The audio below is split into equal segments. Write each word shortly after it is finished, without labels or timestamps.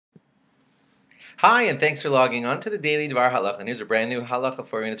Hi, and thanks for logging on to the Daily DVAR Halacha. And here's a brand new Halacha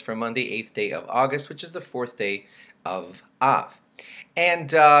for you. It's for Monday, 8th day of August, which is the 4th day of Av.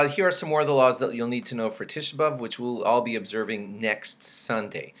 And here are some more of the laws that you'll need to know for Tisha B'Av, which we'll all be observing next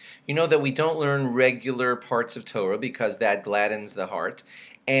Sunday. You know that we don't learn regular parts of Torah because that gladdens the heart.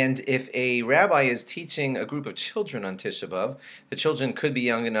 And if a rabbi is teaching a group of children on Tisha B'Av, the children could be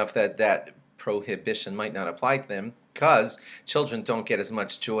young enough that that prohibition might not apply to them because children don't get as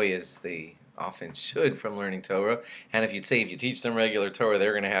much joy as they often should from learning Torah. And if you teach them regular Torah,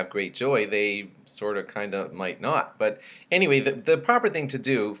 they're going to have great joy, they sort of kind of might not. But anyway, the proper thing to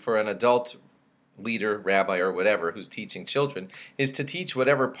do for an adult leader, rabbi, or whatever who's teaching children is to teach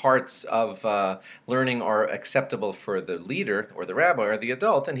whatever parts of learning are acceptable for the leader or the rabbi or the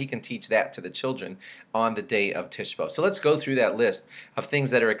adult, and he can teach that to the children on the day of Tisha B'Av. So let's go through that list of things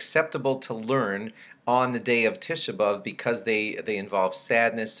that are acceptable to learn on the day of Tisha B'Av because they involve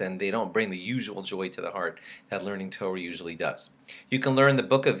sadness and they don't bring the usual joy to the heart that learning Torah usually does. You can learn the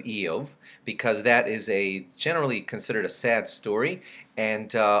book of Eov because that is generally considered a sad story,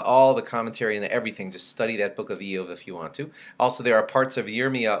 and all the commentary and everything, just study that book of Eov if you want to. Also, there are parts of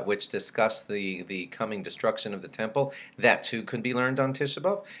Yirmiyah which discuss the coming destruction of the temple. That too could be learned on Tisha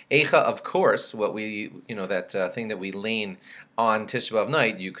B'Av. Eicha, of course, that thing that we lean on Tisha B'Av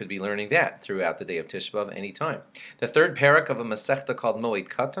night, you could be learning that throughout the day of Tisha B'Av any time. The third parak of a Masechta called Moed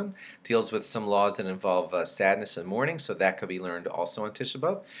Katan deals with some laws that involve sadness and mourning, so that could be learned also on Tisha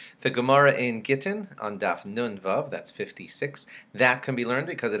B'Av. The Gemara in Gittin on Daf Nun Vav, that's 56, that can be learned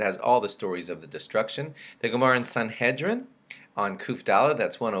because it has all the stories of the destruction. The Gemara in Sanhedrin on Kuf Daled,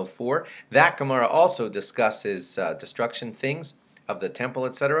 that's 104, that Gemara also discusses destruction things of the temple,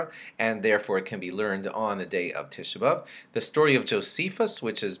 etc., and therefore it can be learned on the day of Tisha B'Av. The story of Josephus,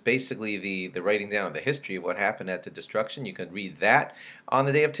 which is basically the writing down of the history of what happened at the destruction, you can read that on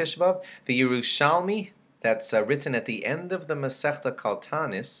the day of Tisha B'Av. The Yerushalmi, that's written at the end of the Masechta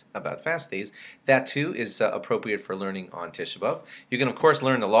Kaltanis about fast days, that too is appropriate for learning on Tisha B'Av. You can of course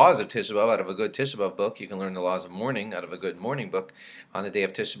learn the laws of Tisha B'Av out of a good Tisha B'Av book. You can learn the laws of mourning out of a good mourning book on the day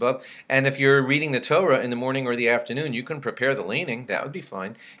of Tisha B'Av. And if you're reading the Torah in the morning or the afternoon, you can prepare the laning. That would be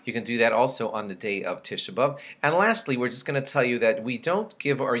fine. You can do that also on the day of Tisha B'Av. And lastly, we're just going to tell you that we don't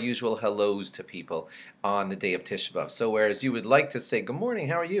give our usual hellos to people on the day of Tisha B'Av. So whereas you would like to say, good morning,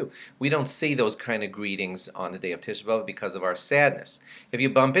 how are you? We don't say those kind of greetings on the day of Tisha B'Av because of our sadness. If you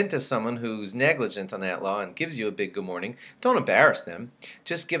bump into someone who's negligent on that law and gives you a big good morning, don't embarrass them.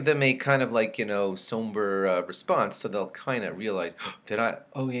 Just give them a kind of somber response so they'll kind of realize, oh, did I?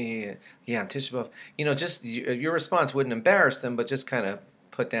 Oh, yeah, on Tisha B'Av. Just your response wouldn't embarrass them, but just kind of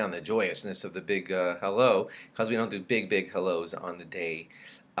put down the joyousness of the big hello, because we don't do big hellos on the day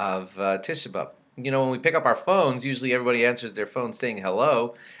of Tisha B'Av. When we pick up our phones, usually everybody answers their phone saying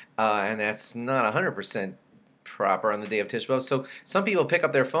hello, and that's not 100% proper on the day of Tisha B'Av. So some people pick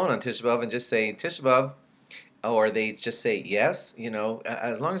up their phone on Tisha B'Av and just say Tisha B'Av, or they just say yes.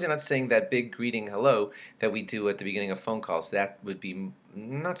 As long as you're not saying that big greeting hello that we do at the beginning of phone calls, that would be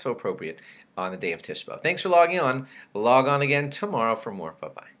not so appropriate on the day of Tisha B'Av. Thanks for logging on. Log on again tomorrow for more.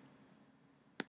 Bye-bye.